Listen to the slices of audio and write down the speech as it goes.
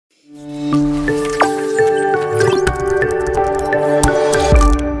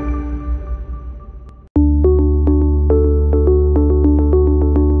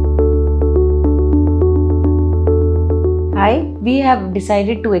have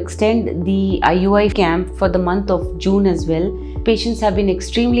decided to extend the IUI camp for the month of June as well. Patients have been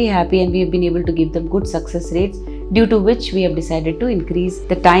extremely happy and we have been able to give them good success rates, due to which we have decided to increase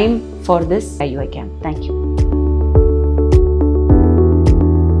the time for this IUI camp. Thank you.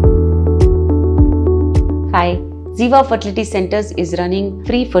 Hi, ZIVA Fertility Centers is running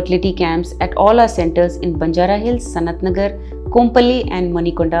free fertility camps at all our centers in Banjara Hills, Sanat Nagar, Kompally and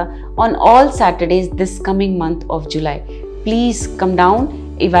Manikonda on all Saturdays this coming month of July. Please come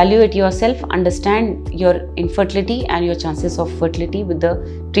down, evaluate yourself, understand your infertility and your chances of fertility with the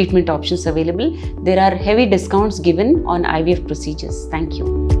treatment options available. There are heavy discounts given on IVF procedures. Thank you.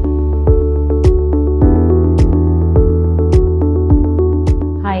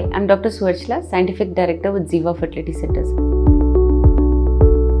 Hi, I'm Dr. Suvarchala, Scientific Director with ZIVA Fertility Centers.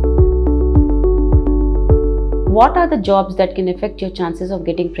 What are the jobs that can affect your chances of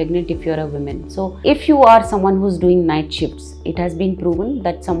getting pregnant if you're a woman? So, if you are someone who's doing night shifts, it has been proven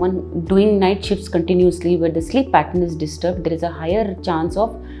that someone doing night shifts continuously where the sleep pattern is disturbed, there is a higher chance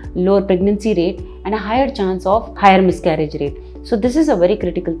of lower pregnancy rate and a higher chance of higher miscarriage rate. So this is a very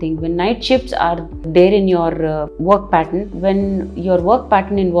critical thing. When night shifts are there in your work pattern, when your work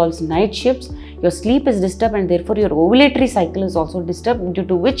pattern involves night shifts, your sleep is disturbed and therefore your ovulatory cycle is also disturbed, due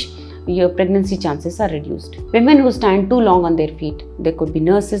to which your pregnancy chances are reduced. Women who stand too long on their feet, they could be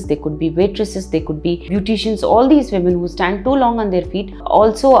nurses, they could be waitresses, they could be beauticians. All these women who stand too long on their feet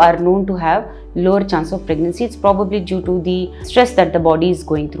also are known to have lower chance of pregnancy. It's probably due to the stress that the body is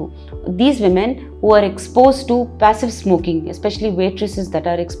going through. These women who are exposed to passive smoking, especially waitresses that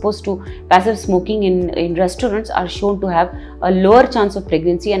are exposed to passive smoking in restaurants, are shown to have a lower chance of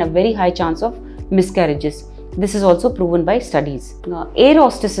pregnancy and a very high chance of miscarriages. This is also proven by studies. Air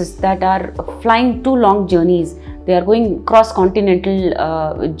hostesses that are flying too long journeys, they are going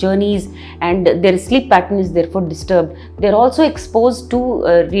cross-continental journeys and their sleep pattern is therefore disturbed. They are also exposed to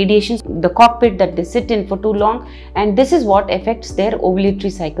radiations, the cockpit that they sit in for too long, and this is what affects their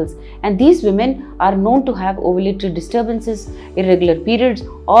ovulatory cycles. And these women are known to have ovulatory disturbances, irregular periods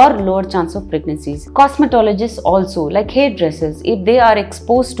or lower chance of pregnancies. Cosmetologists also, like hairdressers, if they are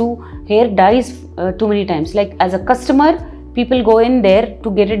exposed to hair dyes too many times, like as a customer, people go in there to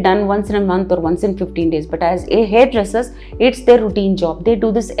get it done once in a month or once in 15 days. But as a hairdressers, it's their routine job. They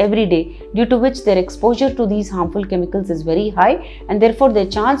do this every day, due to which their exposure to these harmful chemicals is very high and therefore their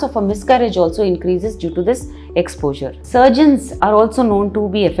chance of a miscarriage also increases due to this exposure. Surgeons are also known to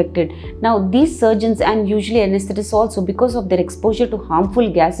be affected. Now these surgeons and usually anesthetists also, because of their exposure to harmful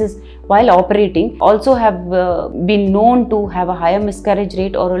gases while operating, also have been known to have a higher miscarriage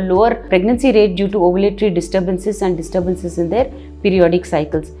rate or a lower pregnancy rate due to ovulatory disturbances and disturbances in their periodic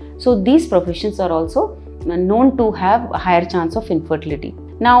cycles. So these professions are also known to have a higher chance of infertility.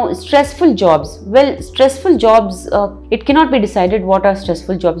 Now, stressful jobs. Well, stressful jobs, it cannot be decided what are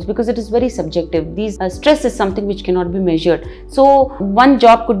stressful jobs because it is very subjective. These stress is something which cannot be measured. So, one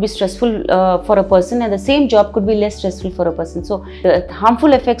job could be stressful for a person and the same job could be less stressful for a person. So, the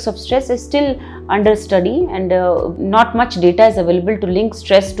harmful effects of stress is still under study and not much data is available to link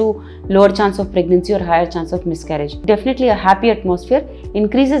stress to lower chance of pregnancy or higher chance of miscarriage. Definitely a happy atmosphere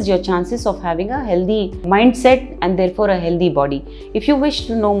increases your chances of having a healthy mindset and therefore a healthy body. If you wish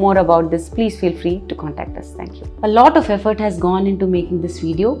to know more about this, please feel free to contact us. Thank you. A lot of effort has gone into making this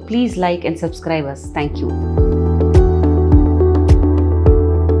video. Please like and subscribe us. Thank you.